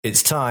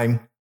It's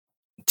time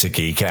to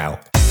geek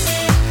out.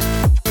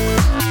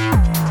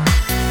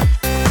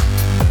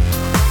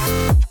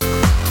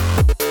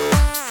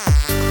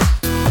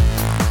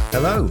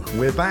 Hello,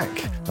 we're back,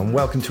 and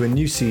welcome to a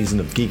new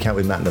season of Geek Out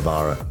with Matt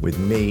Navarra, with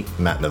me,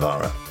 Matt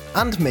Navarra.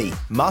 And me,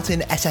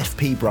 Martin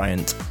SFP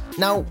Bryant.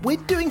 Now, we're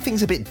doing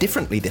things a bit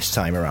differently this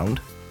time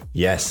around.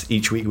 Yes,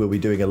 each week we'll be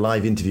doing a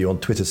live interview on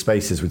Twitter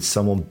Spaces with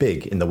someone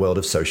big in the world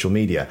of social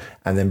media,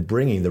 and then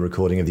bringing the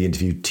recording of the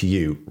interview to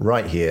you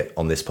right here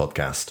on this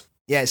podcast.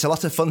 Yeah, it's a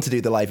lot of fun to do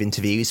the live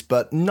interviews,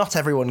 but not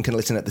everyone can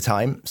listen at the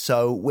time,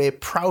 so we're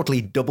proudly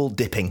double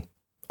dipping,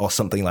 or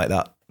something like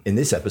that. In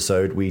this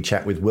episode, we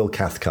chat with Will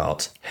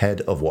Cathcart,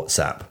 head of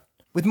WhatsApp.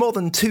 With more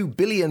than 2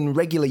 billion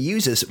regular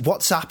users,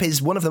 WhatsApp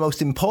is one of the most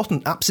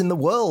important apps in the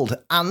world,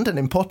 and an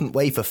important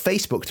way for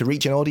Facebook to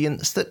reach an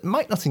audience that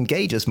might not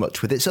engage as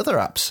much with its other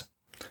apps.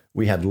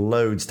 We had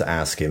loads to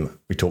ask him.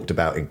 We talked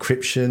about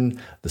encryption,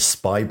 the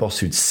spy boss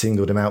who'd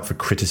singled him out for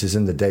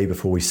criticism the day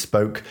before we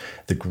spoke,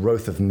 the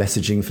growth of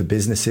messaging for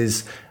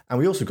businesses, and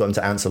we also got him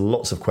to answer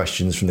lots of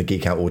questions from the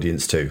Geek Out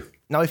audience too.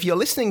 Now, if you're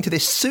listening to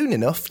this soon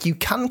enough, you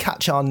can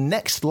catch our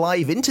next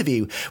live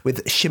interview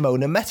with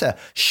Shimona Mehta,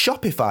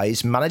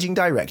 Shopify's managing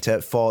director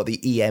for the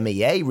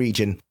EMEA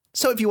region.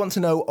 So if you want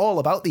to know all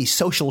about the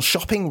social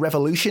shopping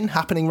revolution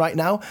happening right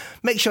now,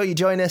 make sure you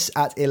join us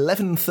at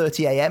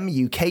 11:30 a.m.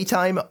 UK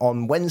time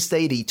on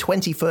Wednesday, the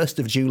 21st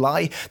of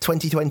July,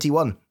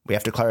 2021. We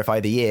have to clarify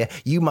the year.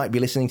 You might be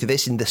listening to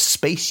this in the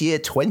space year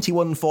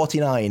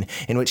 2149,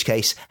 in which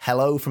case,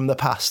 hello from the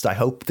past. I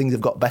hope things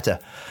have got better.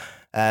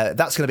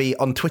 That's going to be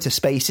on Twitter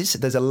Spaces.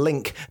 There's a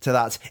link to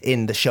that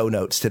in the show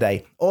notes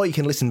today, or you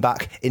can listen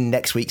back in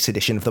next week's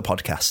edition of the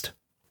podcast.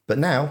 But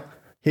now,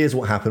 here's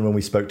what happened when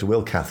we spoke to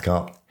Will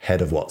Cathcart,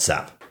 head of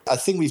WhatsApp. I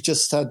think we've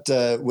just had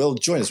Will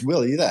join us.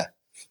 Will, are you there?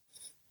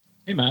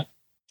 Hey, Matt.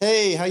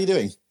 Hey, how are you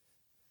doing?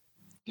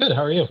 Good.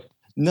 How are you?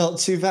 Not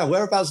too bad.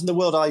 Whereabouts in the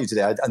world are you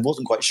today? I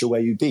wasn't quite sure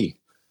where you'd be.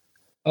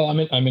 Oh,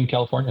 I'm in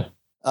California.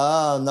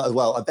 No.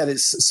 Well, I bet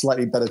it's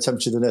slightly better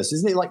temperature than us.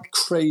 Isn't it like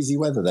crazy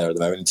weather there at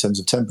the moment in terms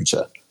of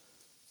temperature?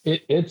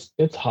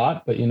 It's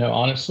hot, but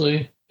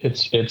honestly,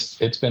 it's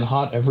been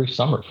hot every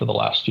summer for the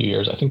last few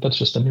years. I think that's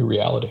just a new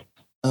reality.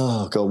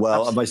 Oh God!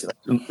 Well,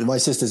 my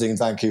sister's in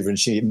Vancouver, and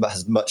she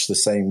has much the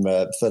same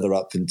further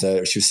up. And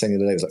she was saying the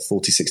other day it was like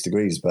 46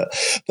 degrees. But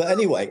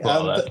anyway,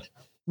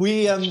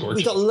 we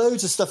got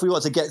loads of stuff we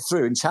want to get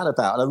through and chat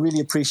about, and I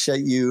really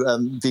appreciate you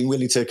being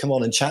willing to come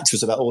on and chat to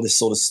us about all this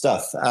sort of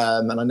stuff.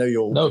 And I know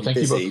you're thank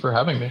busy. you both for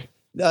having me.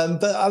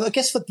 But I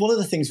guess one of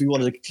the things we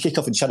wanted to kick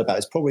off and chat about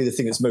is probably the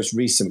thing that's most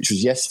recent, which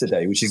was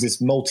yesterday, which is this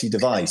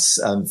multi-device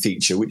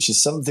feature, which is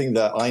something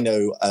that I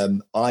know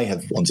I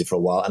have wanted for a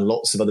while, and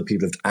lots of other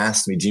people have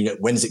asked me,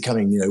 when's it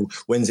coming?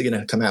 When's it going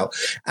to come out?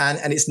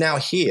 And it's now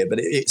here, but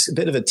it's a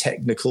bit of a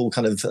technical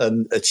kind of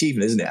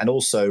achievement, isn't it? And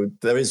also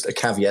there is a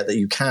caveat that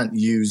you can't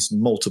use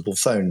multiple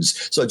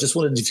phones. So I just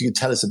wondered if you could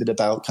tell us a bit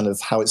about kind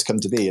of how it's come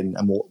to be and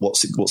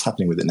what's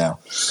happening with it now.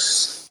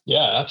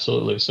 Yeah,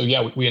 absolutely. So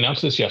yeah, we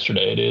announced this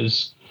yesterday.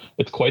 It's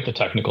quite the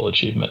technical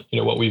achievement.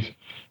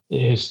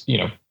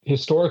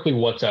 Historically,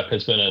 WhatsApp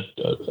has been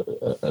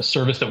a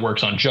service that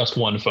works on just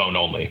one phone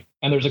only.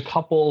 And there's a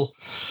couple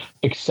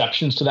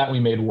exceptions to that we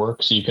made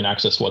work. So you can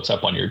access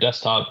WhatsApp on your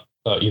desktop,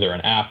 either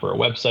an app or a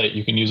website.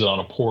 You can use it on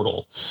a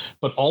portal,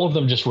 but all of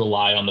them just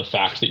rely on the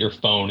fact that your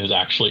phone is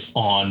actually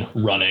on,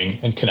 running,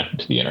 and connected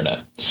to the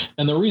internet.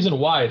 And the reason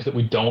why is that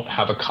we don't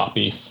have a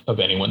copy of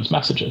anyone's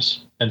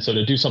messages. And so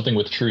to do something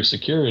with true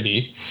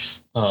security,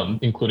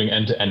 including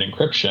end-to-end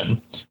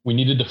encryption, we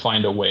needed to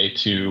find a way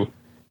to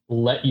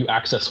let you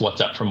access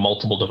WhatsApp from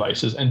multiple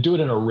devices and do it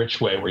in a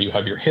rich way where you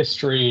have your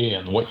history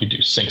and what you do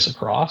syncs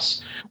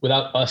across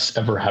without us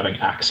ever having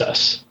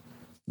access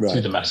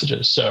to the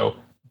messages. So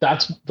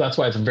that's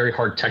why it's a very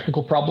hard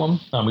technical problem.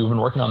 We've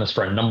been working on this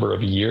for a number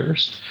of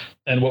years.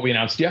 And what we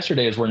announced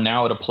yesterday is we're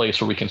now at a place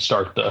where we can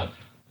start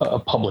a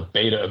public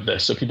beta of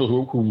this. So people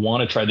who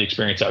want to try the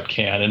experience out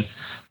can. And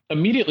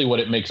immediately what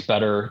it makes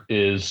better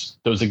is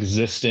those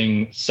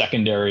existing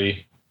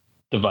secondary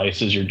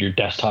devices, your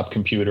desktop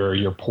computer,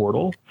 your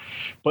portal.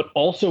 But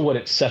also what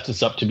it sets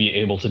us up to be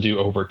able to do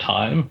over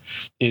time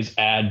is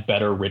add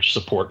better rich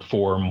support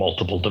for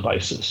multiple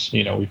devices.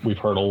 We've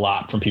heard a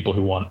lot from people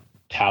who want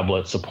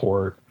tablet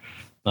support.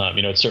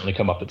 It's certainly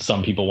come up that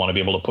some people want to be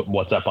able to put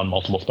WhatsApp on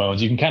multiple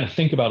phones. You can kind of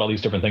think about all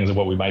these different things of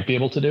what we might be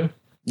able to do.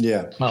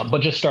 Yeah.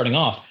 But just starting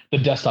off, the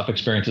desktop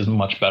experience is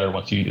much better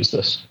once you use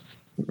this.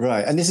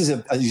 Right. And this is,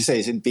 as you say,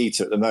 it's in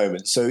beta at the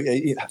moment. So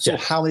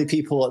how many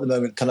people at the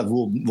moment kind of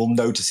will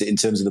notice it in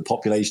terms of the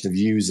population of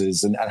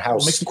users and how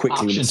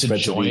quickly will it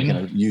spread to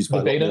be used by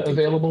the beta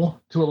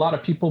available to a lot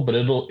of people, but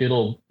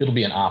it'll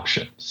be an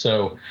option.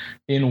 So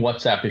in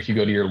WhatsApp, if you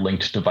go to your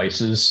linked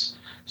devices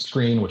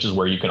screen, which is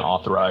where you can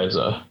authorize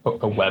a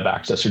web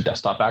access or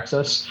desktop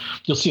access,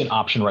 you'll see an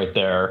option right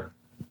there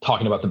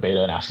talking about the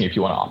beta and asking if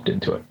you want to opt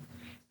into it.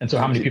 And so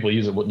how many people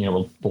use it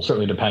will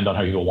certainly depend on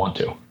how you want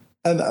to.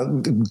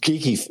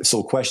 Geeky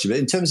sort of question, but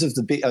in terms of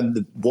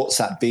the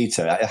WhatsApp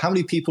beta, how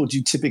many people do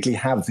you typically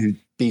have who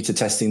beta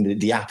testing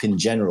the app in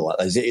general?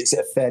 Is it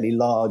a fairly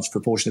large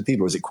proportion of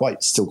people, or is it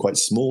still quite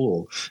small,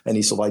 or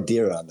any sort of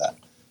idea around that?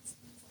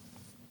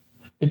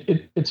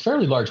 It's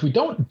fairly large. We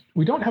don't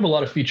have a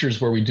lot of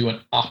features where we do an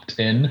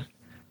opt-in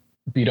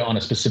beta on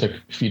a specific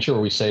feature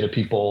where we say to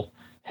people,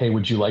 "Hey,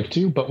 would you like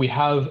to?" But we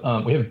have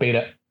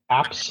beta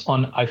apps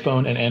on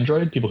iPhone and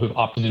Android, people who've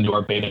opted into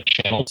our beta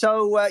channel.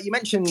 So you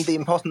mentioned the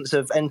importance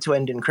of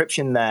end-to-end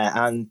encryption there,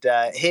 and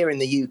here in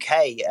the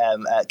UK,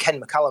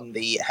 Ken McCallum,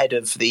 the head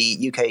of the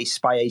UK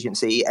spy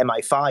agency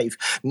MI5,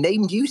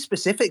 named you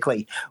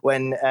specifically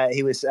when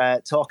he was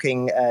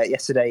talking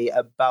yesterday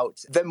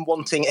about them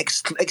wanting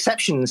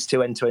exceptions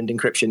to end-to-end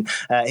encryption.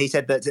 He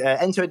said that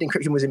end-to-end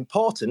encryption was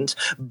important,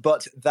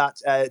 but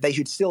that they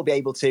should still be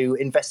able to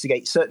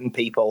investigate certain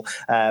people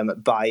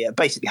by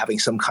basically having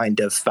some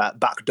kind of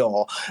backdoor.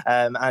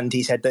 And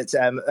he said that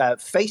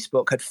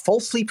Facebook had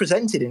falsely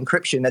presented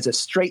encryption as a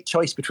straight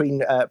choice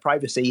between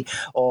privacy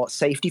or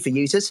safety for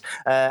users.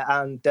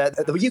 And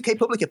the UK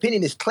public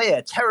opinion is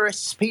clear.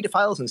 Terrorists,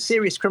 paedophiles and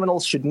serious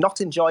criminals should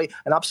not enjoy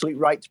an absolute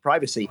right to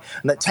privacy,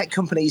 and that tech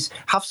companies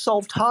have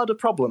solved harder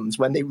problems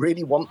when they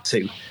really want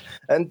to.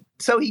 And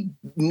so he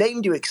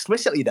named you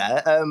explicitly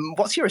there.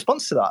 What's your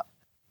response to that?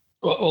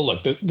 Well,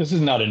 look, this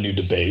is not a new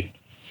debate.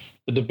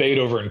 The debate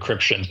over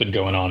encryption has been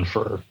going on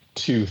for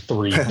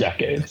 2-3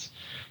 decades.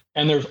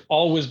 And there's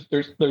always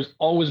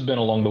been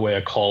along the way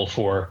a call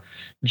for,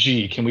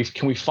 gee, can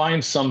we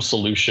find some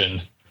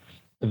solution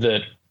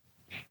that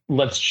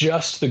lets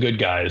just the good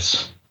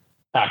guys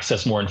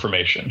access more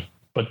information,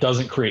 but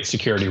doesn't create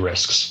security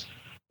risks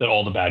that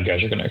all the bad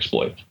guys are going to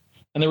exploit.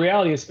 And the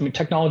reality is,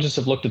 technologists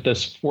have looked at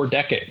this for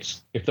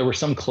decades. If there were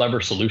some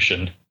clever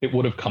solution, it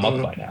would have come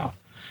up by now.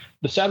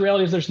 The sad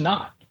reality is there's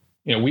not.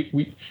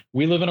 We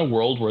live in a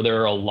world where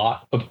there are a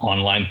lot of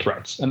online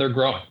threats, and they're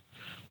growing.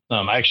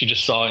 I actually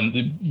just saw in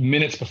the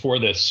minutes before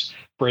this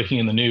breaking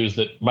in the news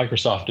that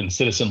Microsoft and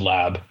Citizen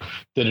Lab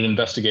did an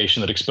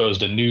investigation that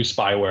exposed a new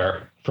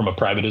spyware from a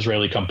private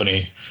Israeli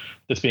company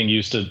that's being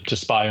used to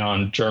spy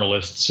on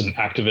journalists and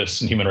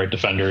activists and human rights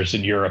defenders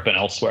in Europe and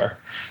elsewhere.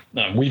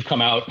 We've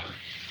come out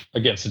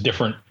against a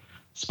different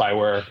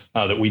spyware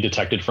that we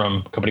detected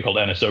from a company called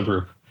NSO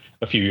Group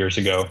a few years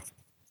ago.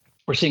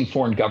 We're seeing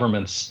foreign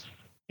governments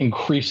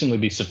increasingly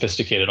be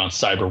sophisticated on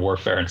cyber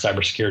warfare and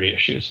cybersecurity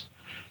issues.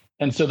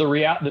 And so the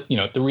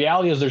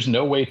reality is there's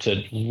no way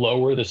to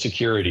lower the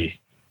security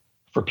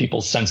for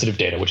people's sensitive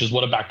data, which is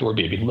what a backdoor would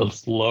be.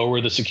 Let's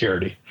lower the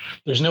security.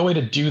 There's no way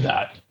to do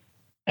that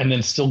and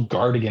then still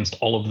guard against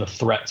all of the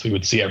threats we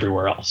would see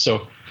everywhere else.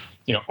 So,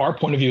 our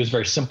point of view is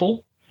very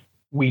simple.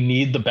 We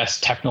need the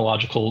best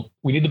technology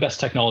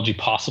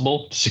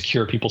possible to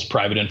secure people's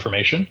private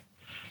information.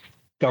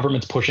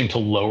 Governments pushing to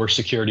lower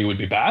security would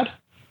be bad.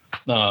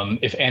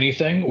 If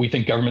anything, we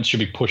think governments should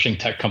be pushing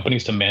tech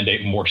companies to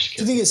mandate more security.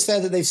 Do you think it's fair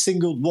that they've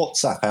singled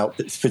WhatsApp out,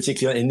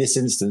 particularly in this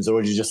instance,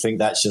 or do you just think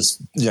that's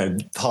just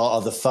part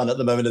of the fun at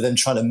the moment of them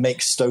trying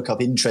to stoke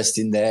up interest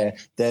in their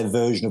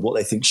version of what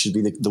they think should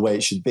be the way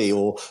it should be,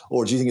 or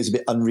do you think it's a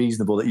bit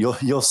unreasonable that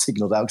you're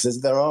signaled out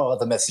because there are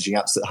other messaging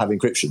apps that have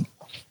encryption?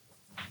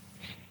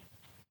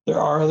 There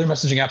are other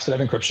messaging apps that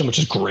have encryption, which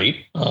is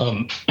great.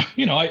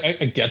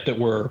 I get that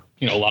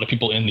a lot of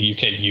people in the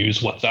UK use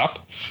WhatsApp.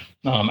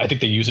 I think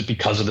they use it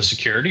because of the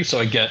security. So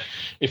I get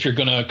if you're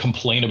going to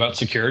complain about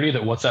security,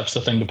 that WhatsApp's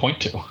the thing to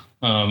point to.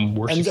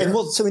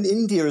 So in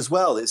India as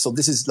well,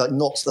 this is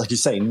not, like you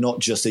say, not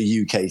just a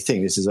UK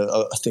thing. This is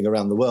a thing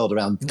around the world,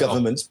 around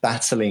governments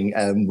battling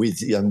with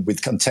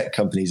tech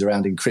companies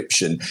around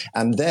encryption.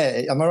 And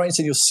there, am I right in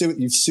saying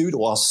you've sued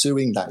or are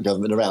suing that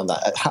government around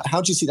that?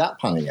 How do you see that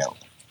panning out?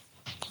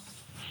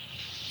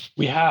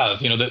 We have,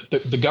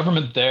 the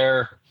government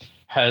there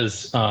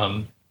has,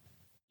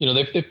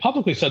 they've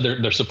publicly said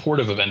they're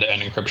supportive of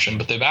end-to-end encryption,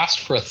 but they've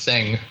asked for a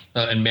thing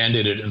and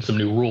mandated in some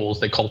new rules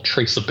they call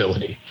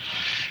traceability.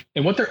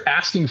 And what they're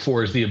asking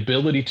for is the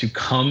ability to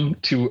come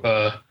to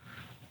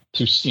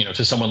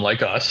someone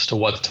like us, to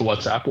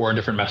WhatsApp or a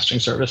different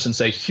messaging service and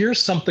say,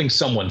 here's something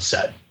someone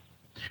said.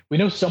 We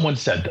know someone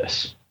said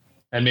this,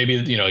 and maybe,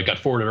 it got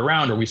forwarded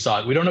around or we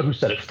saw it. We don't know who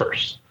said it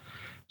first.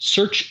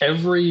 Search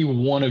every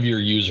one of your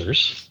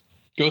users,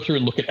 go through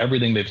and look at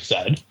everything they've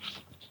said,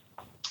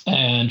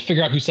 and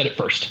figure out who said it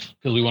first,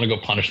 because we want to go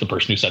punish the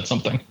person who said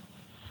something.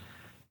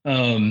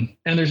 And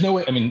there's no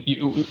way,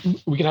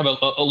 we can have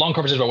a long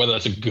conversation about whether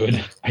that's a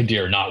good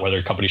idea or not,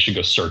 whether companies should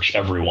go search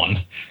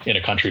everyone in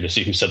a country to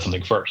see who said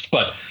something first.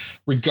 But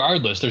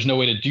regardless, there's no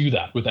way to do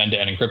that with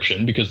end-to-end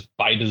encryption, because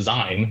by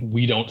design,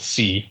 we don't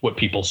see what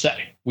people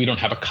say. We don't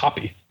have a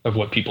copy of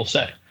what people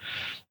say.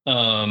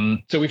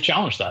 So we've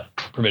challenged that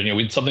provision.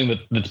 It's something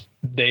that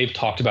they've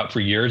talked about for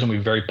years, and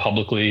we've very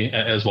publicly,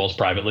 as well as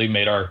privately,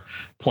 made our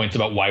points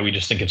about why we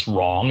just think it's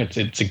wrong.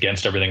 It's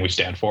against everything we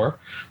stand for.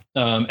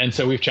 And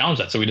so we've challenged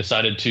that. So we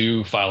decided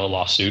to file a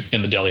lawsuit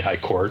in the Delhi High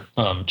Court,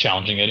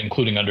 challenging it,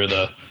 including under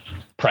the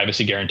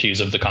privacy guarantees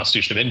of the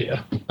Constitution of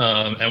India.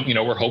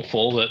 And we're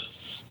hopeful that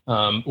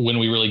when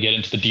we really get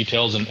into the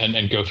details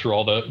and go through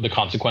all the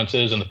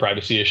consequences and the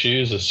privacy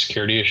issues, the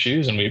security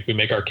issues, and we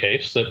make our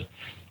case that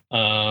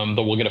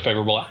we'll get a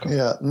favorable outcome.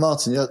 Yeah,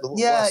 Martin.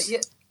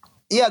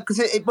 Yeah, because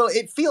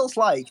it feels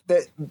like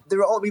that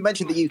we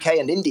mentioned the UK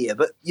and India,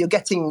 but you're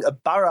getting a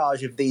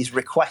barrage of these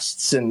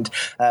requests and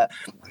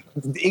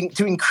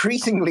to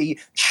increasingly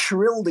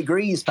shrill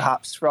degrees,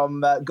 perhaps,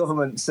 from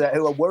governments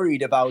who are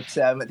worried about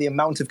the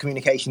amount of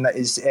communication that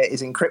is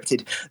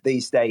encrypted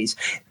these days.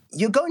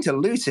 You're going to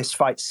lose this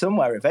fight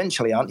somewhere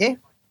eventually, aren't you?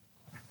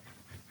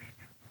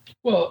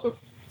 Well,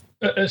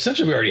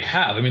 essentially, we already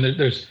have. I mean,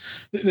 this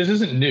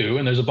isn't new,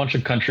 and there's a bunch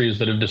of countries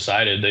that have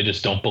decided they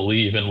just don't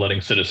believe in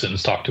letting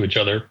citizens talk to each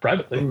other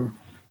privately,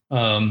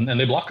 and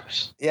they block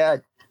us. Yeah,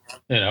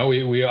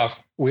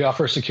 we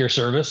offer secure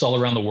service all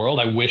around the world.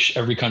 I wish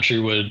every country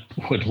would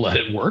let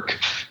it work,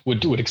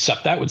 would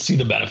accept that, would see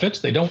the benefits.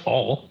 They don't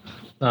all.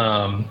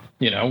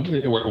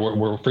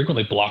 We're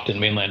frequently blocked in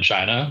mainland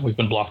China. We've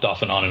been blocked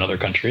off and on in other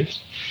countries.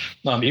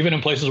 Even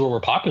in places where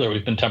we're popular,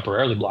 we've been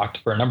temporarily blocked.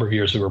 For a number of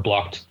years, we were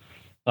blocked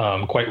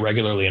quite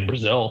regularly in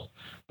Brazil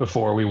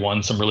before we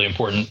won some really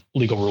important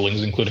legal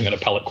rulings, including an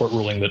appellate court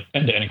ruling that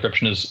end-to-end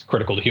encryption is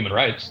critical to human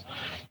rights.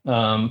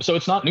 So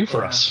it's not new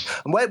for us.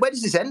 And where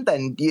does this end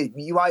then?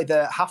 You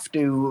either have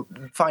to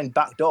find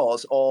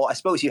backdoors, or I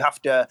suppose you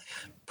have to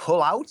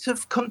pull out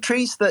of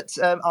countries that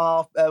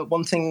are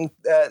wanting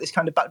this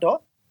kind of backdoor?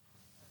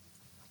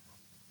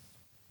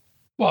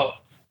 Well,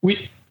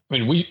 we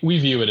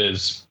view it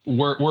as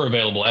we're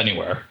available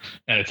anywhere,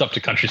 and it's up to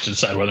countries to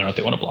decide whether or not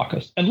they want to block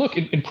us. And look,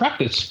 in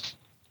practice,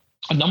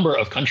 a number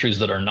of countries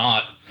that are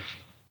not,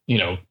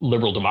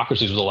 liberal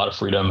democracies with a lot of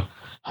freedom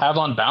have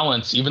on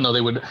balance, even though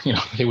they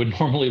would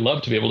normally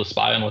love to be able to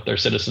spy on what their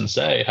citizens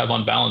say, have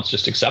on balance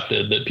just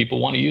accepted that people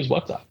want to use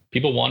WhatsApp.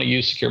 People want to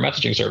use secure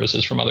messaging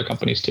services from other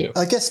companies too.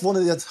 I guess one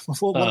of the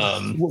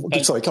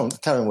sorry, come on,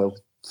 Karen will.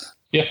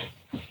 Yeah.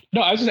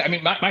 No, I was just,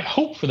 my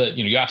hope for that,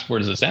 you asked where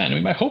does this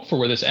end? My hope for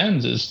where this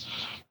ends is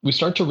we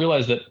start to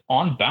realize that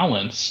on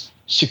balance,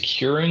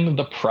 securing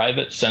the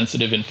private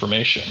sensitive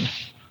information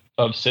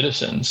of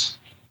citizens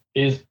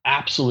is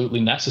absolutely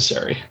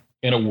necessary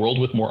in a world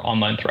with more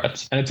online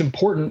threats. And it's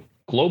important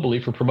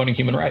globally for promoting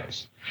human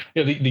rights.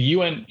 The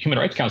UN Human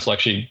Rights Council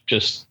actually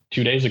just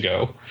 2 days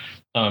ago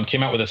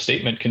came out with a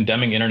statement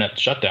condemning internet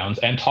shutdowns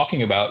and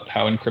talking about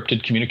how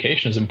encrypted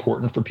communication is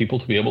important for people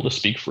to be able to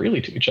speak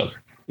freely to each other.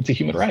 It's a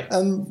human right. The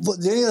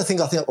only other thing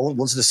I think I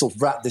wanted to sort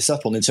of wrap this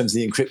up on in terms of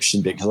the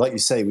encryption bit, because like you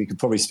say, we could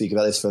probably speak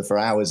about this for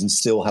hours and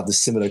still have the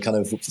similar kind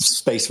of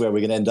space where we're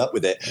going to end up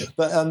with it.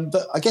 But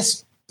I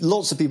guess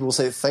lots of people will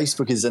say that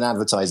Facebook is an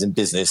advertising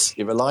business.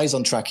 It relies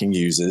on tracking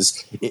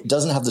users. It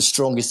doesn't have the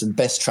strongest and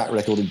best track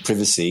record in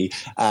privacy.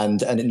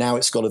 And now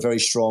it's got a very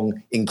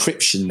strong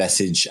encryption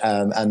message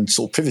and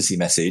sort of privacy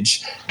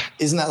message.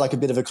 Isn't that like a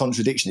bit of a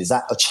contradiction? Is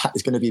that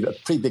it's going to be a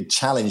pretty big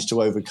challenge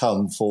to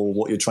overcome for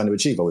what you're trying to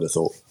achieve, I would have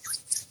thought?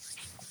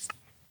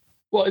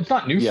 Well, it's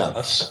not new for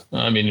us.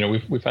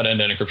 We've had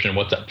end-to-end encryption in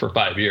WhatsApp for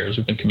 5 years.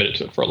 We've been committed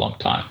to it for a long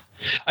time.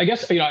 I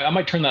guess, I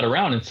might turn that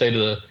around and say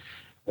to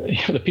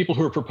the people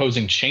who are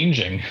proposing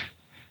changing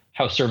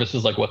how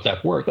services like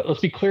WhatsApp work,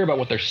 let's be clear about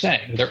what they're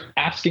saying. They're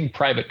asking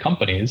private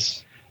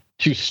companies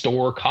to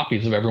store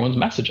copies of everyone's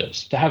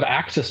messages, to have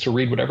access to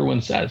read what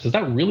everyone says. Is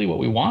that really what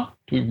we want?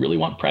 Do we really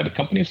want private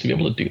companies to be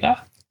able to do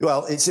that?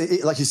 Well,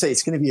 like you say,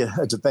 it's going to be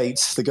a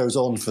debate that goes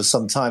on for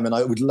some time, and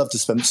I would love to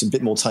spend some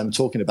bit more time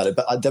talking about it.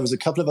 But there was a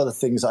couple of other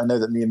things I know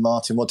that me and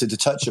Martin wanted to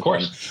touch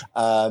upon.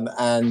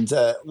 And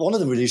one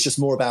of them really is just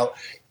more about,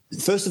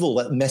 first of all,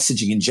 that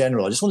messaging in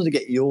general. I just wanted to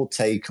get your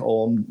take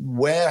on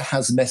where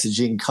has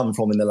messaging come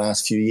from in the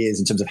last few years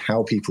in terms of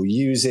how people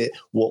use it,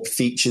 what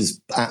features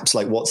apps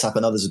like WhatsApp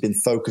and others have been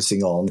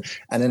focusing on,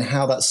 and then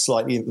how that's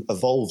slightly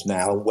evolved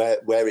now,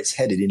 where it's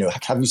headed.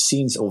 Have you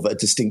seen sort of a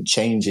distinct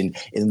change in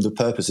the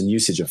purpose and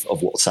usage of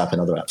WhatsApp and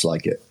other apps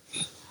like it?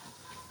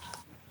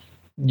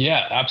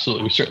 Yeah,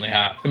 absolutely. We certainly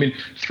have.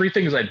 3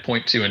 things I'd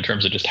point to in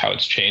terms of just how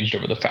it's changed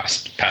over the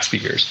past few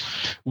years.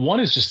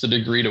 One is just the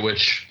degree to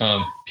which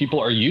people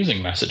are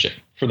using messaging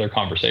for their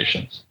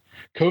conversations.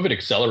 COVID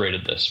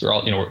accelerated this. We're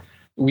all,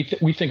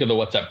 we think of the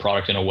WhatsApp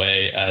product in a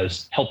way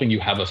as helping you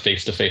have a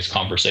face-to-face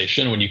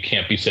conversation when you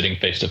can't be sitting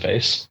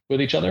face-to-face with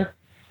each other.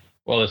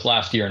 Well, this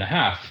last year and a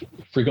half,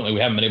 frequently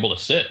we haven't been able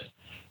to sit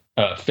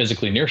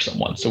physically near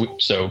someone.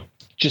 So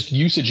just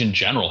usage in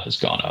general has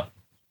gone up.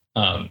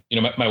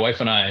 My wife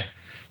and I,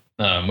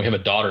 we have a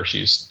daughter.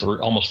 She's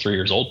almost 3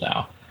 years old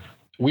now.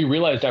 We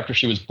realized after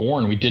she was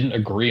born, we didn't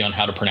agree on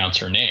how to pronounce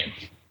her name.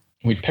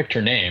 We picked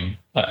her name.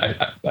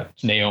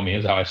 Naomi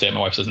is how I say it. My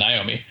wife says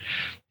Naomi.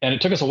 And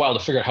it took us a while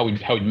to figure out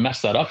how we'd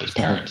mess that up as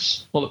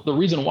parents. Well, the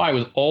reason why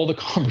was all the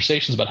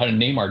conversations about how to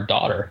name our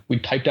daughter, we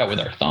typed out with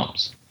our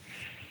thumbs.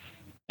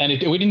 And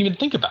we didn't even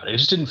think about it. It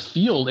just didn't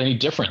feel any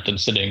different than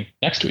sitting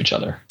next to each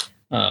other.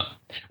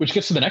 Which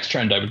gets to the next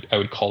trend I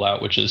would call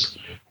out, which is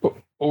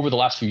over the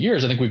last few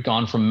years, I think we've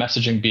gone from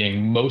messaging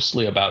being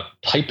mostly about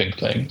typing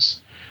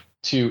things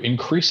to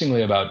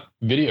increasingly about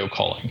video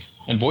calling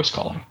and voice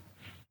calling.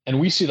 And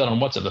we see that on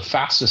WhatsApp. The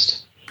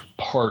fastest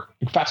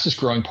fastest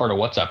growing part of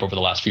WhatsApp over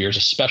the last few years,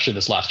 especially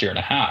this last year and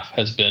a half,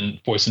 has been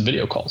voice and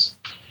video calls,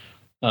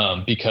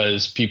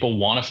 because people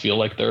want to feel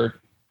like they're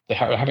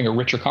having a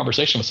richer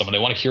conversation with someone. They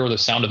want to hear the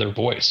sound of their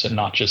voice and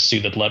not just see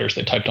the letters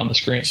they typed on the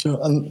screen. Sure.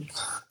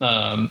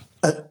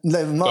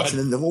 No, Martin,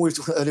 and what we were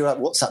talking earlier about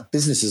WhatsApp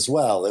Business as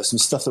well. There's some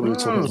stuff that we were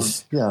talking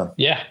about.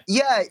 Yeah.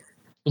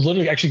 It was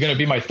literally actually going to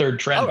be my third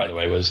trend, by the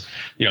way, was,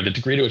 the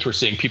degree to which we're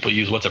seeing people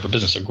use WhatsApp for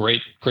Business. A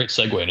great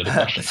segue into the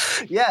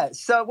question.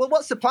 So,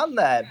 what's the plan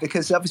there?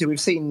 Because obviously we've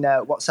seen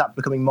WhatsApp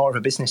becoming more of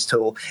a business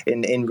tool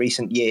in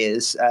recent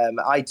years.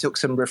 I took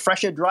some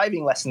refresher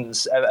driving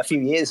lessons a few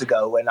years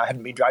ago when I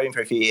hadn't been driving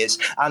for a few years.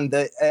 And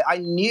I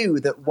knew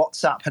that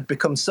WhatsApp had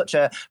become such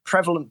a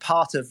prevalent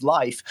part of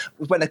life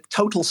when a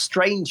total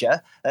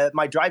stranger,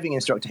 my driving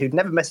instructor, who'd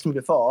never messaged me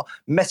before,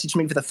 messaged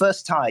me for the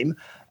first time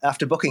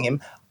after booking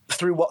him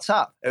through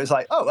WhatsApp. It was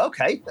like, oh,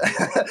 okay.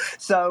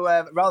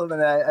 So rather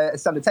than a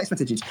standard text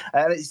message,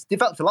 it's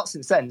developed a lot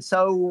since then.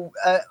 So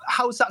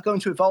how's that going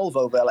to evolve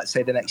over, let's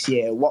say, the next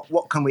year?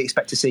 What can we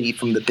expect to see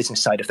from the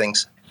business side of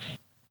things?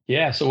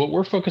 Yeah. So what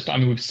we're focused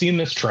on, we've seen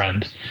this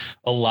trend.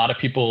 A lot of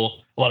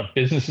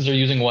businesses are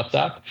using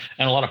WhatsApp,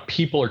 and a lot of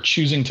people are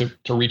choosing to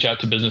reach out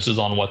to businesses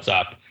on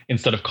WhatsApp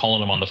instead of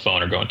calling them on the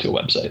phone or going to a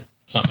website.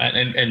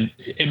 And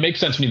it makes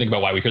sense when you think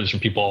about why we hear this from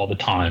people all the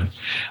time.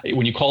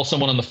 When you call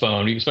someone on the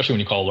phone, especially when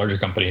you call a larger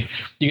company,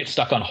 you get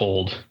stuck on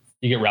hold.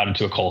 You get routed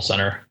to a call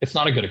center. It's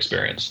not a good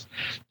experience.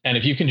 And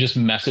if you can just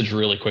message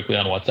really quickly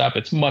on WhatsApp,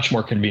 it's much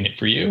more convenient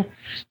for you.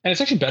 And it's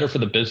actually better for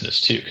the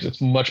business too, because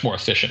it's much more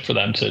efficient for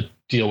them to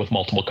deal with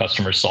multiple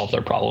customers, solve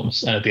their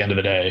problems, and at the end of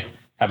the day,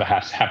 have a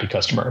happy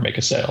customer or make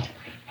a sale.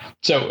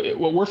 So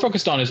what we're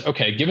focused on is,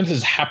 okay, given this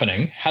is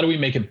happening, how do we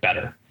make it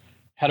better?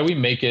 How do we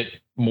make it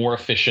more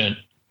efficient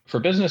for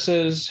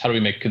businesses? How do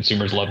we make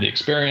consumers love the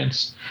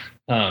experience?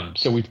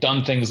 So we've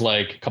done things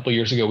like a couple of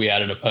years ago, we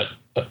added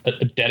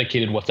a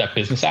dedicated WhatsApp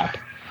business app.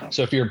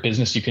 So if you're a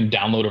business, you can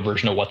download a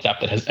version of WhatsApp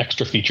that has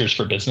extra features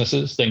for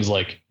businesses, things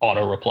like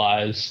auto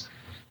replies,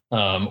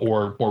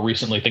 or more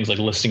recently, things like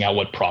listing out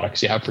what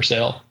products you have for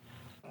sale.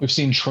 We've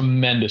seen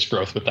tremendous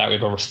growth with that. We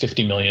have over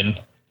 50 million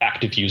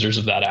active users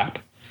of that app.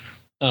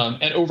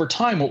 And over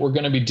time, what we're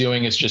going to be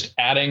doing is just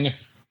adding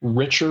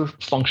richer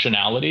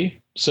functionality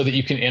so that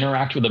you can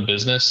interact with a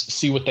business,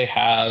 see what they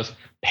have,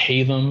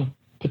 pay them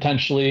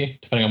potentially,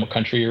 depending on what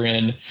country you're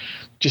in.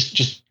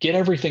 Just get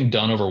everything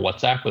done over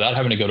WhatsApp without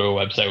having to go to a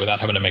website, without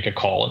having to make a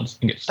call and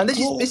get. And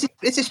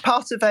this is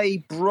part of a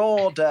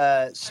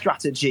broader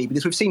strategy,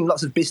 because we've seen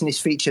lots of business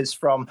features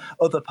from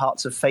other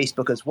parts of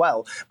Facebook as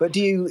well. But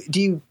do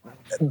you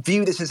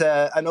view this as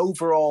an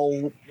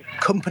overall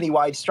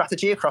company-wide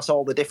strategy across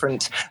all the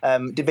different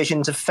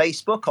divisions of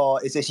Facebook,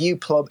 or is this you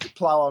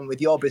plow on with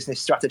your business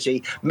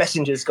strategy,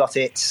 Messenger's got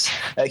it,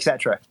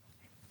 etc.?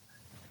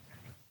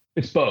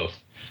 It's both.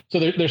 So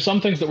there's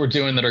some things that we're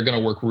doing that are going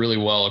to work really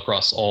well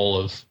across all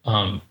of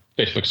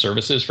Facebook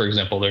services. For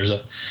example, there's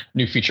a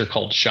new feature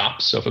called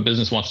Shops. So if a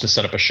business wants to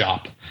set up a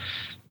shop,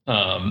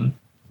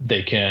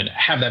 they can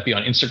have that be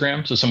on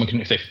Instagram. So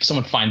if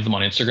someone finds them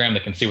on Instagram, they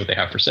can see what they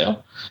have for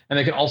sale. And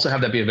they can also have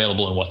that be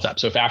available in WhatsApp.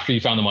 So if after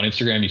you found them on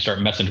Instagram, you start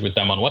messaging with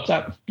them on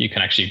WhatsApp, you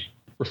can actually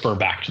refer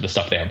back to the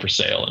stuff they have for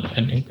sale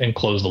and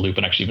close the loop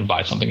and actually even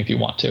buy something if you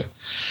want to.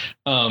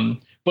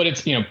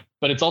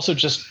 But it's also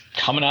just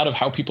coming out of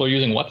how people are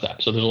using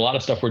WhatsApp. So there's a lot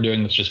of stuff we're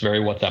doing that's just very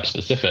WhatsApp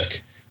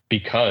specific,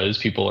 because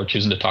people are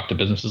choosing to talk to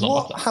businesses on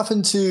WhatsApp. What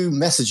happened to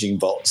messaging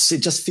bots?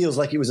 It just feels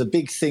like it was a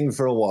big thing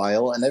for a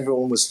while and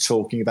everyone was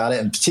talking about it,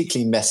 and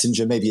particularly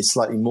Messenger, maybe it's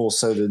slightly more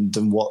so than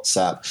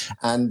WhatsApp.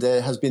 And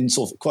there has been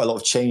sort of quite a lot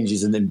of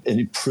changes and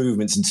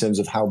improvements in terms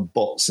of how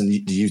bots, and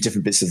you use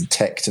different bits of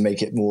tech to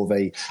make it more of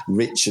a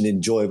rich and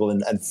enjoyable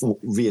and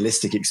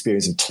realistic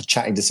experience of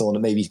chatting to someone that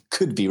maybe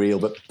could be real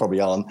but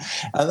probably aren't.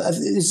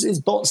 Is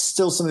bots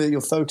still something that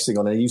you're focusing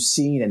on? Have you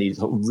seen any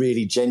sort of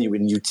really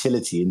genuine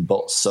utility in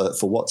bots for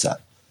WhatsApp?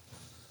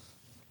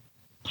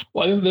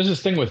 Well, there's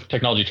this thing with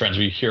technology trends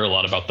where you hear a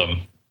lot about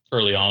them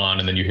early on,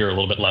 and then you hear a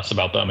little bit less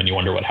about them and you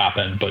wonder what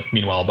happened. But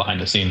meanwhile,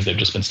 behind the scenes, they've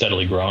just been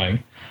steadily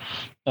growing.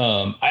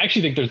 I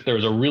actually think there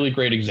was a really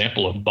great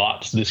example of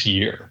bots this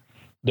year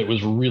that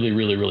was really,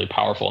 really, really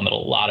powerful and that a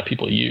lot of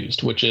people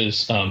used, which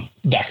is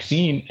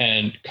vaccine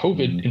and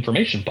COVID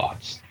information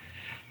bots.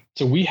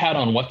 So we had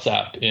on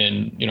WhatsApp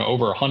in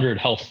over 100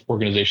 health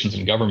organizations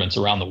and governments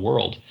around the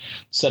world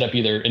set up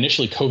either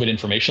initially COVID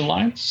information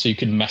lines, so you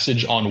could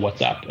message on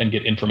WhatsApp and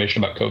get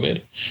information about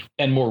COVID,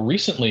 and more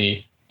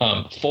recently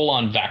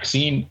full-on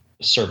vaccine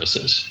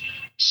services.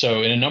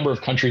 So in a number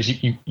of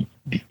countries, you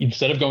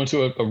instead of going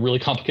to a really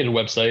complicated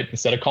website,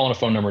 instead of calling a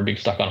phone number and being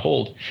stuck on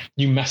hold,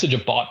 you message a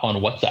bot on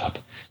WhatsApp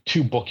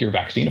to book your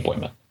vaccine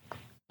appointment.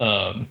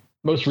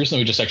 Most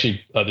recently, we just actually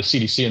the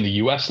CDC in the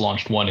U.S.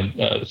 launched one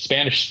in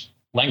Spanish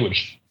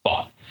language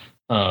bot.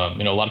 A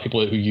lot of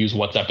people who use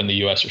WhatsApp in the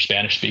US are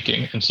Spanish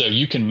speaking. And so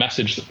you can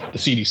message the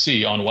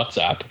CDC on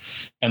WhatsApp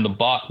and the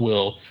bot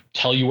will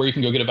tell you where you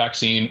can go get a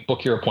vaccine,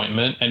 book your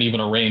appointment, and even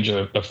arrange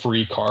a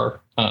free car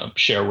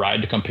share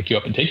ride to come pick you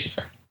up and take you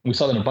there. We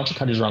saw that in a bunch of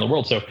countries around the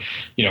world. So,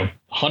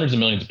 hundreds of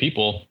millions of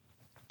people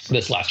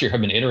this last year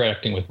have been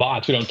interacting with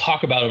bots. We don't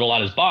talk about it a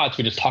lot as bots.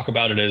 We just talk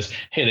about it as,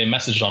 hey, they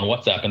messaged on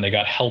WhatsApp and they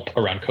got help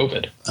around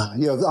COVID.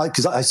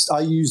 Because I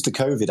use the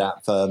COVID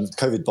app,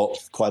 COVID bot,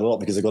 quite a lot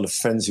because I've got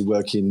friends who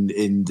work in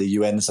the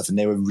UN and stuff, and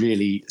they were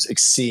really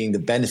seeing the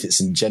benefits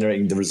and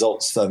generating the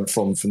results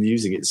from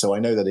using it. So I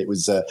know that it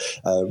was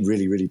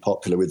really, really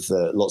popular with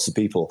lots of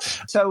people.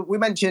 So we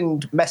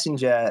mentioned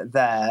Messenger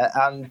there,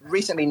 and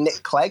recently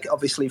Nick Clegg,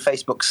 obviously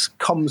Facebook's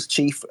comms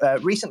chief,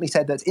 recently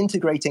said that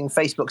integrating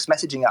Facebook's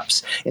messaging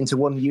apps into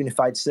one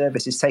unified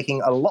service is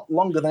taking a lot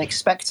longer than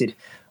expected.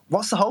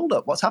 What's the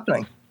holdup? What's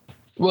happening?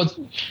 Well,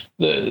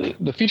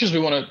 the features we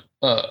want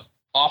to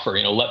offer,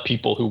 let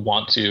people who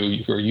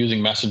are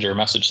using Messenger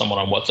message someone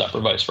on WhatsApp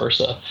or vice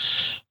versa.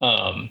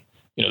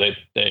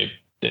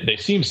 They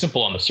seem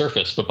simple on the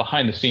surface, but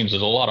behind the scenes,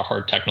 there's a lot of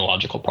hard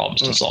technological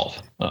problems to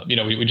solve.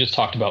 We just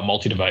talked about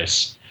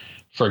multi-device,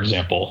 for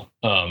example.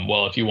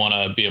 Well, if you want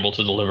to be able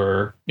to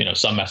deliver,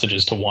 some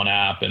messages to one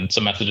app and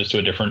some messages to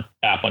a different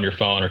app on your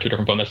phone or to a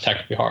different phone, that's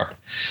technically hard.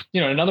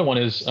 Another one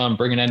is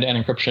bringing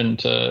end-to-end encryption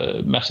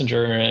to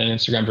Messenger and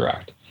Instagram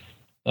Direct.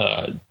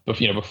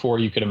 Before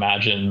you could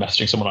imagine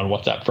messaging someone on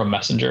WhatsApp from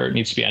Messenger, it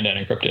needs to be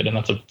end-to-end encrypted, and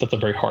that's a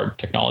very hard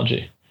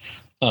technology.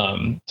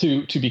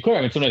 To be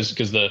clear, sometimes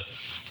because the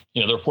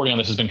reporting on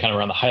this has been kind of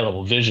around the high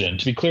level vision.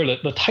 To be clear,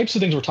 that the types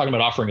of things we're talking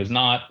about offering is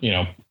not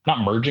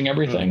merging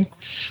everything.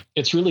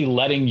 It's really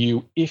letting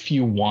you, if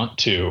you want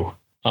to,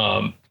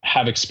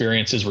 have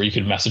experiences where you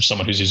could message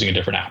someone who's using a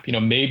different app.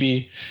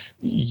 Maybe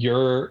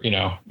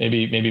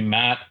maybe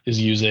Matt is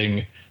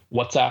using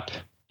WhatsApp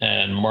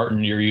and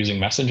Martin, you're using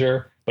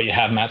Messenger, but you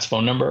have Matt's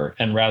phone number,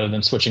 and rather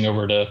than switching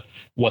over to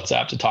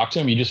WhatsApp to talk to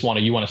him, you want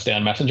to stay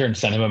on Messenger and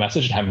send him a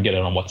message and have him get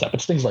it on WhatsApp.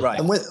 It's things like that.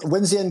 And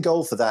when's the end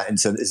goal for that?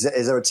 Is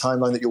there a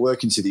timeline that you're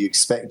working to that you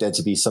expect there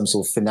to be some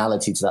sort of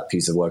finality to that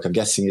piece of work? I'm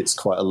guessing it's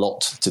quite a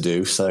lot to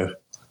do. So.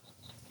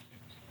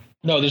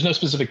 No, there's no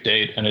specific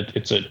date, and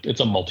it's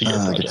a multi-year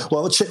project.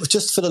 Well,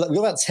 just we've got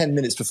about 10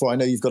 minutes before I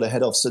know you've got to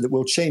head off, so that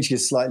we'll change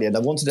gears slightly. And I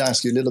wanted to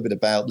ask you a little bit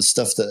about the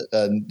stuff that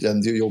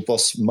your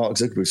boss Mark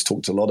Zuckerberg's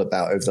talked a lot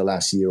about over the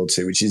last year or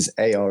two, which is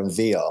AR and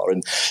VR.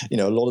 And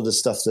a lot of the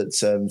stuff that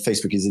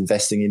Facebook is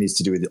investing in is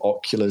to do with the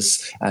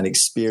Oculus and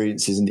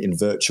experiences in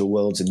virtual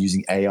worlds and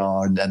using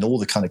AR and all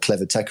the kind of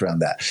clever tech around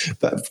that.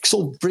 But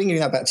sort of bringing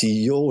that back to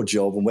your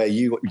job and where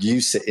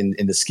you sit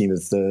in the scheme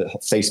of the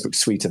Facebook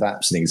suite of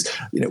apps and things,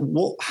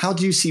 how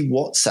do you see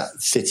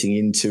WhatsApp fitting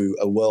into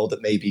a world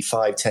that maybe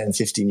 5, 10,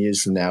 15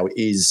 years from now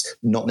is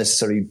not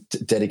necessarily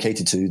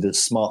dedicated to the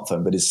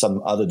smartphone, but is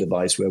some other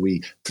device where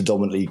we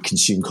predominantly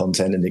consume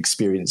content and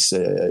experience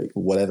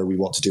whatever we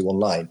want to do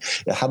online?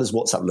 How does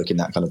WhatsApp look in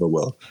that kind of a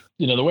world?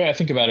 The way I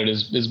think about it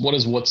is what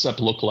does WhatsApp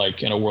look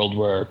like in a world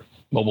where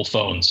mobile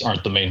phones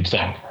aren't the main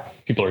thing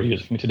people are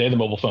using? Today, the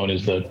mobile phone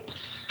is the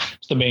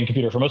main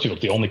computer for most people.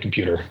 It's the only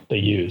computer they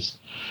use.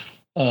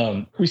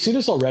 We see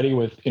this already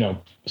with,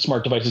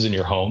 smart devices in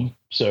your home.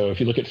 So if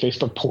you look at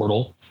Facebook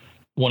Portal,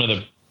 one of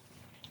the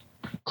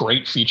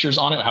great features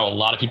on it, how a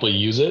lot of people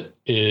use it,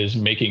 is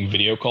making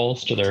video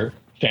calls to their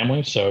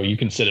family. So you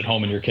can sit at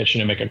home in your kitchen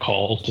and make a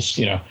call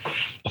to,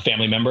 a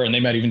family member, and they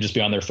might even just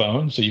be on their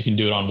phone. So you can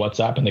do it on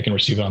WhatsApp and they can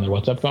receive it on their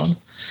WhatsApp phone.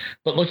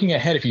 But looking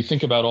ahead, if you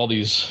think about all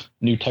these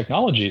new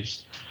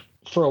technologies,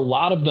 for a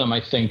lot of them,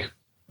 I think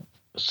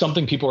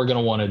something people are going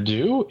to want to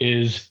do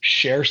is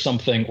share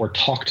something or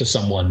talk to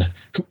someone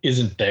who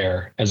isn't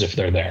there as if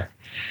they're there.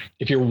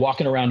 If you're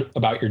walking around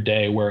about your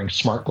day wearing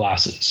smart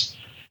glasses,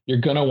 you're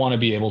going to want to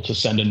be able to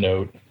send a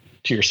note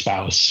to your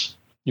spouse.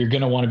 You're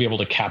going to want to be able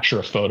to capture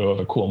a photo of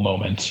a cool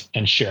moment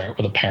and share it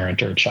with a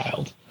parent or a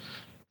child.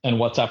 And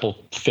WhatsApp will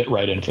fit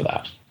right in for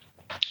that.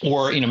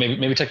 Or,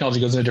 maybe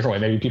technology goes in a different way.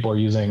 Maybe people are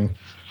using,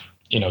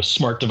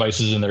 smart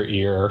devices in their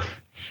ear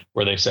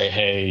where they say,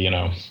 hey,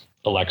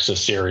 Alexa,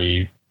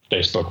 Siri,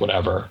 Facebook,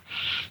 whatever.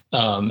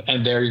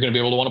 And there you're going to be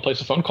able to want to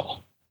place a phone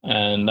call.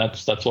 And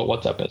that's what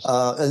WhatsApp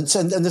is.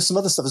 And there's some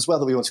other stuff as well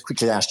that we want to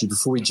quickly ask you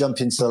before we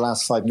jump into the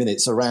last 5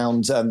 minutes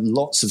around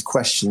lots of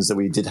questions that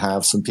we did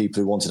have from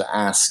people who wanted to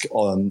ask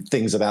on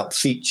things about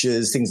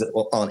features, things that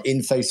aren't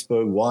in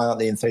Facebook, why aren't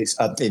they in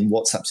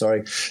WhatsApp,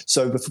 sorry.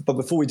 So, but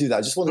before we do that,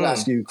 I just wanted to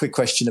ask you a quick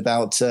question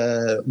about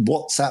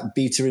WhatsApp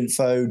beta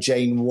info,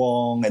 Jane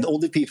Wong, and all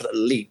the people that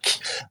leak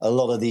a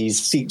lot of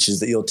these features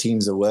that your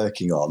teams are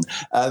working on.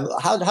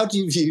 How do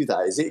you view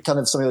that? Is it kind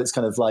of something that's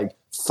kind of like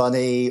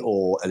funny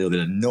or a little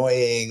bit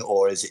annoying,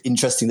 or is it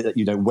interesting that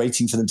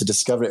waiting for them to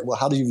discover it? Well,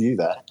 how do you view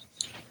that?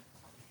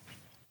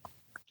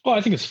 Well,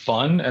 I think it's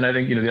fun, and I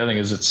think the other thing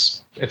is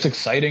it's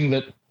exciting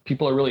that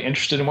people are really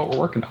interested in what we're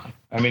working on.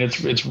 I mean,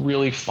 it's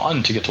really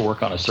fun to get to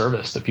work on a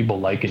service that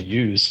people like and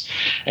use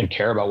and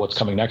care about what's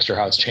coming next or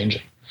how it's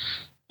changing.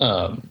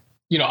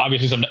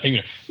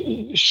 Obviously,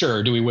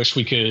 sure. Do we wish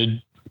we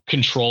could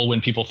control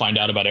when people find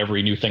out about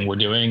every new thing we're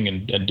doing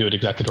and do it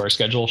exactly to our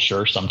schedule?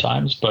 Sure,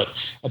 sometimes. But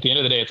at the end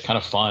of the day, it's kind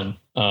of fun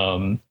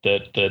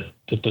that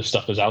this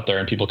stuff is out there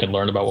and people can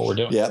learn about what we're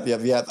doing.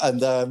 Yeah.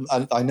 And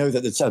I know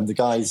that the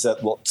guys at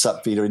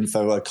WhatsApp Beta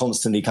Info are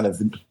constantly kind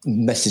of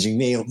messaging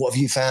me, what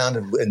have you found,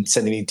 and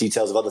sending me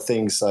details of other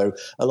things. So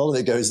a lot of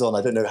it goes on.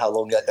 I don't know how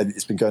long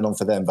it's been going on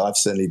for them, but I've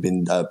certainly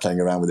been playing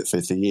around with it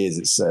for years.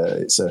 It's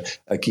a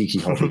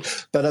geeky hobby.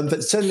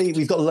 But certainly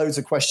we've got loads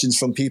of questions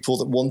from people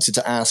that wanted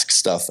to ask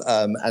stuff.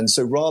 And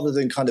so rather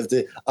than kind of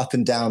the up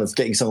and down of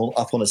getting someone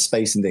up on a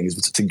space and things,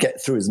 to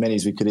get through as many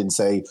as we could in,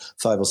 say,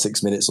 5 or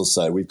 6 minutes or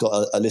so, we've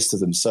got a list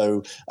of them.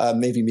 So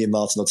maybe me and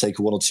Martin will take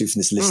one or two from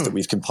this list that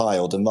we've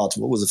compiled. And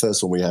Martin, what was the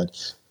first one we had?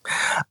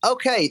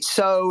 Okay,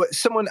 so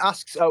someone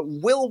asks,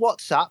 will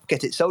WhatsApp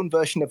get its own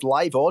version of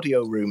live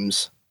audio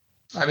rooms?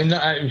 I mean,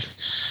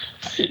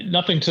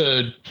 nothing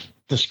to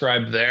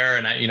describe there.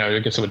 And I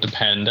guess it would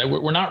depend.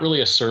 We're not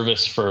really a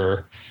service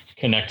for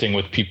connecting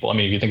with people. I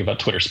mean, if you think about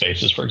Twitter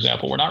Spaces, for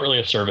example, we're not really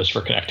a service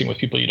for connecting with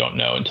people you don't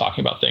know and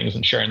talking about things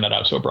and sharing that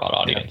out to a broad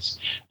audience.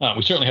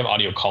 We certainly have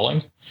audio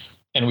calling,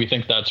 and we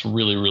think that's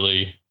really,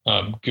 really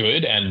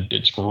good, and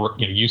it's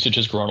usage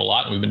has grown a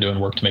lot, and we've been doing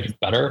work to make it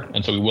better,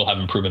 and so we will have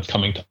improvements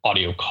coming to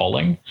audio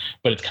calling,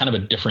 but it's kind of a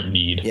different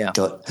need. Yeah.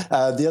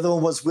 The other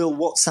one was, will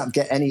WhatsApp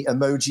get any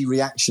emoji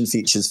reaction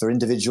features for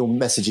individual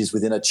messages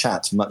within a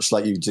chat, much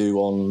like you do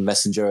on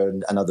Messenger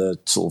and other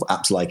sort of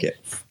apps like it?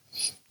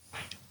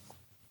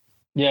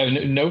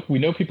 Yeah, we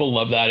know people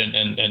love that,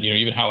 and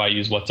even how I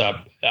use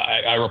WhatsApp,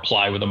 I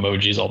reply with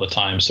emojis all the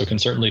time, so can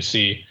certainly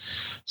see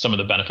some of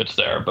the benefits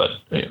there, but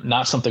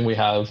not something we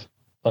have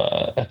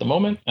at the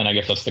moment. And I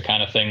guess that's the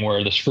kind of thing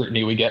where the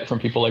scrutiny we get from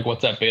people like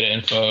WhatsApp Beta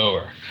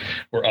Info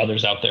or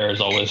others out there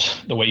is always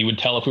the way you would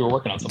tell if we were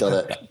working on something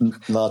like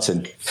that.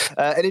 Martin.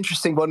 An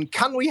interesting one.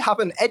 Can we have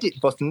an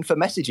edit button for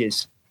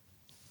messages?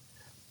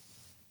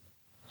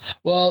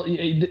 Well,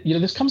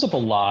 this comes up a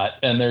lot,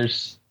 and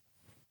there's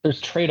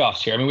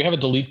trade-offs here. I mean, we have a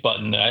delete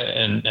button,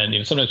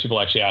 and sometimes people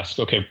actually ask,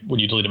 okay, when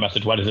you delete a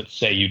message, why does it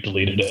say you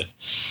deleted it?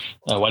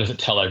 Why does it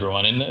tell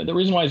everyone? And the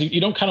reason why is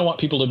you don't kind of want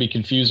people to be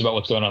confused about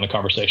what's going on in the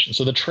conversation.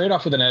 So the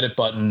trade-off with an edit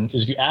button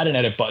is if you add an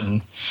edit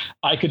button,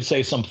 I could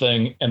say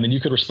something, and then you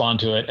could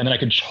respond to it, and then I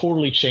could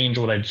totally change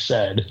what I'd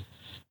said,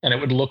 and it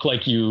would look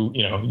like you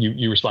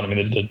respond. I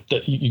mean,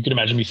 you could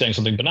imagine me saying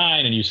something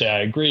benign, and you say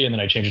I agree, and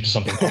then I change it to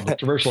something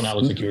controversial, and now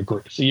it looks like you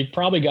agree. So you've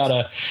probably got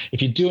to,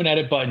 if you do an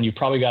edit button, you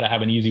probably got to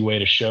have an easy way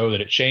to show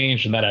that it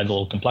changed, and that adds a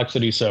little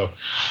complexity. So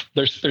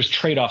there's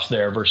trade-offs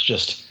there versus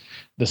just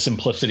the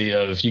simplicity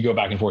of you go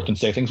back and forth and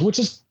say things, which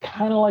is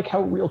kind of like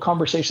how real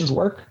conversations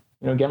work.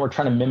 Again, we're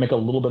trying to mimic a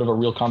little bit of a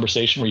real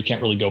conversation where you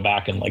can't really go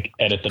back and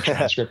edit the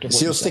transcript. Of what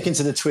so you're sticking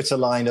to the Twitter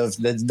line of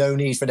there's no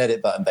need for an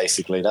edit button,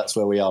 basically. That's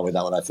where we are with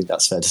that one. I think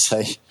that's fair to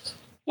say.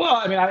 Well,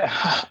 I mean,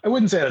 I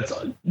wouldn't say that's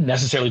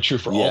necessarily true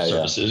for all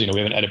services. We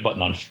have an edit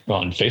button on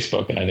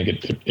Facebook, and I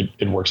think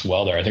it works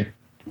well there. I think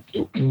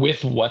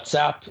with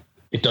WhatsApp,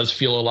 it does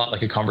feel a lot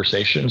like a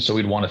conversation, so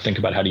we'd want to think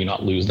about how do you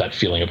not lose that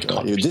feeling of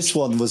conversation. This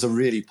one was a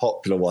really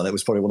popular one. It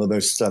was probably one of the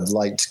most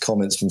liked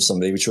comments from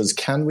somebody, which was,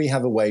 can we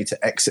have a way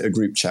to exit a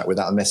group chat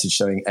without a message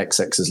showing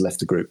XX has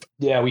left the group?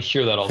 Yeah, we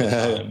hear that all the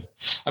time.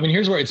 I mean,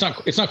 here's where it's not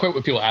quite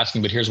what people are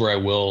asking, but here's where I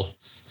will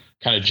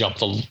kind of jump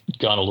the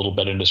gun a little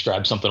bit and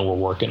describe something we're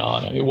working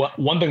on. I mean,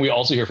 one thing we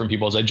also hear from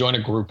people is I join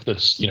a group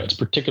that's, it's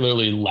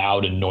particularly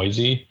loud and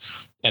noisy,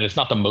 and it's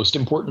not the most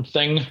important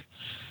thing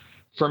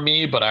for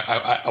me, but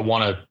I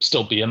want to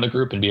still be in the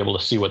group and be able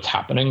to see what's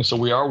happening. So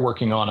we are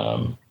working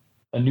on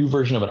a new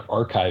version of an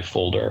archive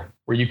folder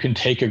where you can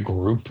take a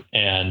group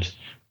and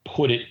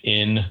put it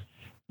in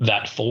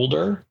that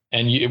folder,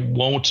 and it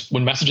won't,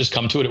 when messages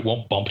come to it, it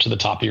won't bump to the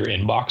top of your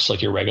inbox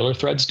like your regular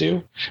threads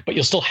do, but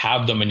you'll still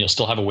have them, and you'll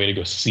still have a way to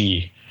go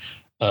see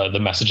the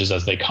messages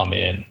as they come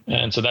in.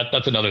 And so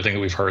that's another thing that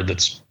we've heard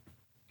that's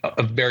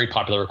a very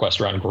popular request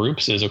around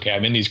groups is, okay,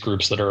 I'm in these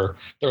groups they're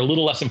a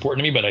little less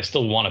important to me, but I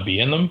still want to be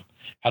in them.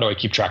 How do I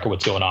keep track of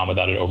what's going on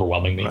without it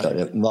overwhelming me?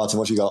 Martin,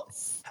 what you got?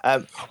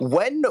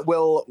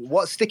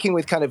 Sticking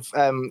with kind of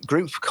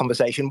group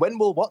conversation, when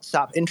will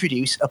WhatsApp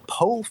introduce a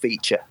poll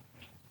feature?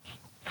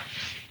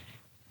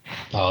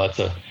 Oh, that's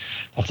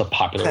a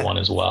popular one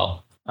as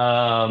well.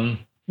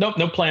 Nope,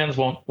 no plans.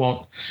 Won't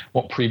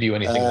preview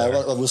anything.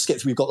 We'll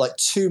skip. We've got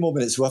 2 more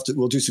minutes.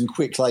 We'll do some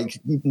quick,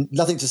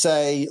 nothing to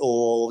say,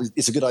 or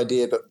it's a good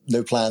idea, but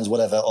no plans,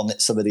 whatever, on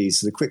some of these.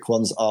 So the quick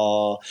ones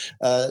are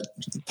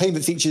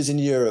payment features in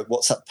Europe.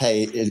 WhatsApp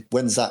Pay.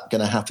 When's that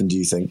going to happen, do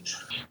you think?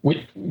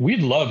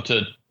 We'd love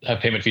to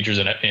have payment features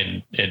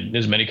in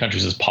as many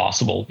countries as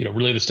possible.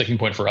 Really the sticking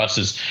point for us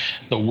is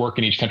the work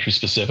in each country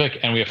specific,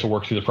 and we have to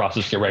work through the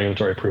process to get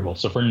regulatory approval.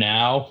 So for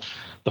now,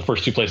 the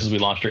first 2 places we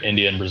launched are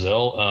India and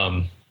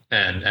Brazil.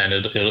 And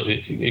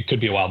it could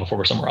be a while before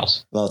we're somewhere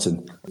else.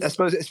 Martin, I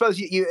suppose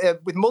you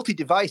with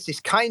multi-device, this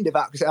kind of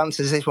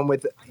answers this one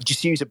with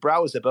just use a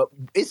browser. But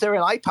is there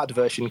an iPad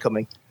version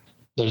coming?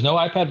 There's no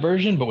iPad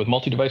version, but with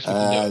multi-device.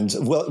 And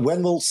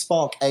when will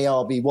Spark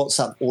AR be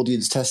WhatsApp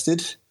audience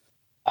tested?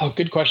 Oh,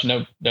 good question.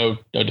 No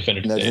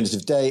definitive No date.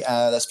 definitive date.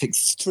 Let's pick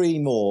 3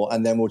 more,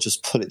 and then we'll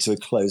just put it to a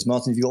close.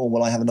 Martin, have you got one?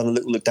 Well, I have another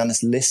little look down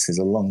this list. There's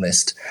a long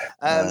list.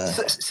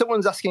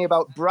 Someone's asking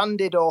about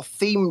branded or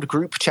themed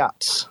group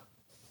chats.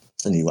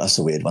 That's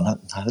a weird one. I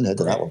haven't heard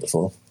of that one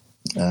before.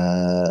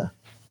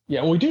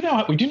 Yeah, well, we do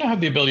now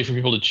have the ability for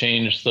people to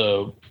change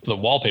the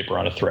wallpaper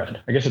on a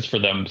thread. I guess it's for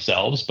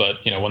themselves, but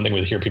one thing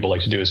we hear people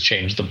like to do is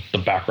change the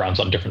backgrounds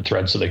on different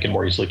threads so they can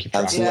more easily keep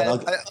track.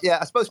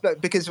 I suppose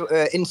because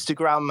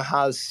Instagram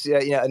has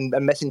and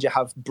Messenger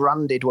have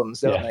branded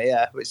ones, don't they?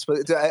 Yeah, it's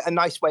a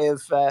nice way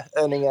of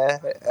earning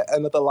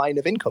another line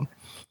of income.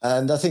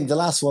 And I think the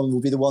last one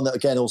will be the one that,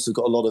 again, also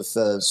got a lot of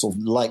sort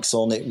of likes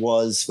on. It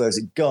was, where has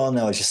it gone?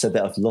 Now I just said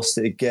that, I've lost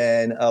it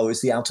again. Oh,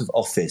 it's the out of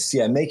office.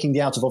 Yeah, making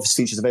the out of office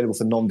features available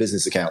for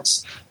non-business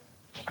accounts.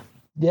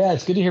 Yeah,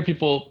 it's good to hear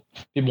people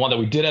want that.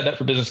 We did have that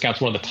for business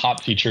accounts, one of the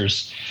top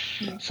features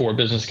for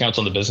business accounts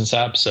on the business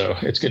app. So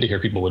it's good to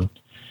hear people would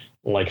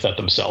like that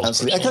themselves.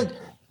 Absolutely.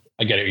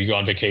 I get it. You go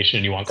on vacation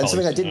and you want colleagues.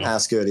 And something I didn't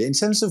ask earlier, in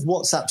terms of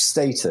WhatsApp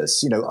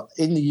status,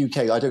 in the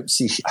UK, I don't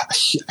see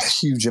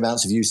huge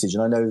amounts of usage,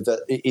 and I know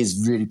that it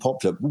is really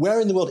popular.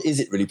 Where in the world is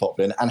it really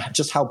popular, and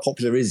just how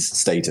popular is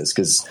status?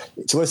 Because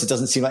to us, it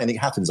doesn't seem like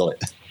anything happens on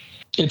it.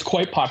 It's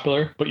quite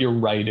popular, but you're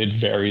right, it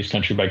varies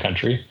country by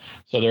country.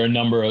 So there are a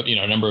number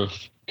of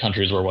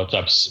countries where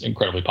WhatsApp's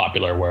incredibly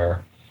popular,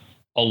 where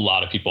a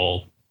lot of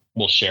people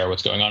will share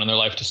what's going on in their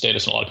life to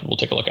status, and a lot of people will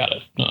take a look at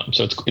it.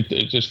 So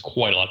it's just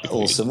quite a lot of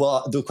people. Awesome.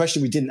 Well, the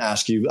question we didn't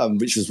ask you,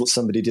 which was what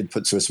somebody did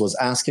put to us, was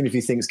ask him if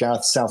he thinks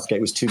Gareth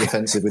Southgate was too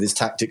defensive with his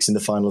tactics in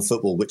the final of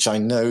football, which I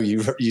know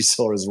you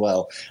saw as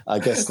well. I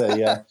guess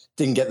they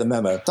didn't get the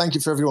memo. Thank you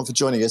for everyone for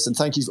joining us, and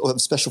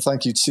special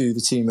thank you to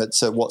the team at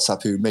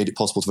WhatsApp who made it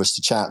possible for us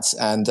to chat.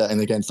 And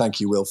again, thank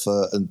you, Will,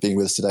 for being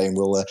with us today, and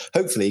we'll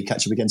hopefully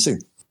catch up again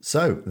soon.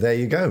 So there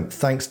you go.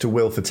 Thanks to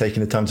Will for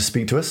taking the time to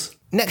speak to us.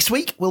 Next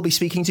week, we'll be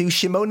speaking to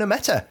Shimona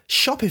Mehta,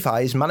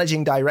 Shopify's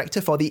managing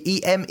director for the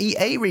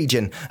EMEA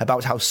region,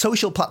 about how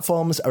social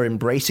platforms are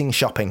embracing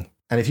shopping.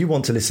 And if you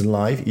want to listen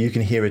live, you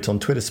can hear it on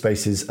Twitter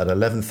Spaces at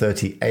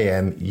 11:30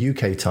 a.m.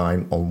 UK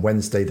time on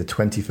Wednesday, the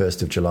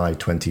 21st of July,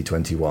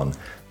 2021.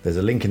 There's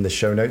a link in the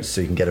show notes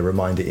so you can get a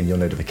reminder in your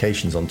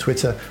notifications on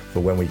Twitter for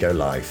when we go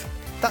live.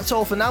 That's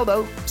all for now,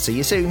 though. See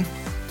you soon.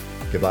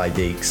 Goodbye,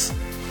 geeks.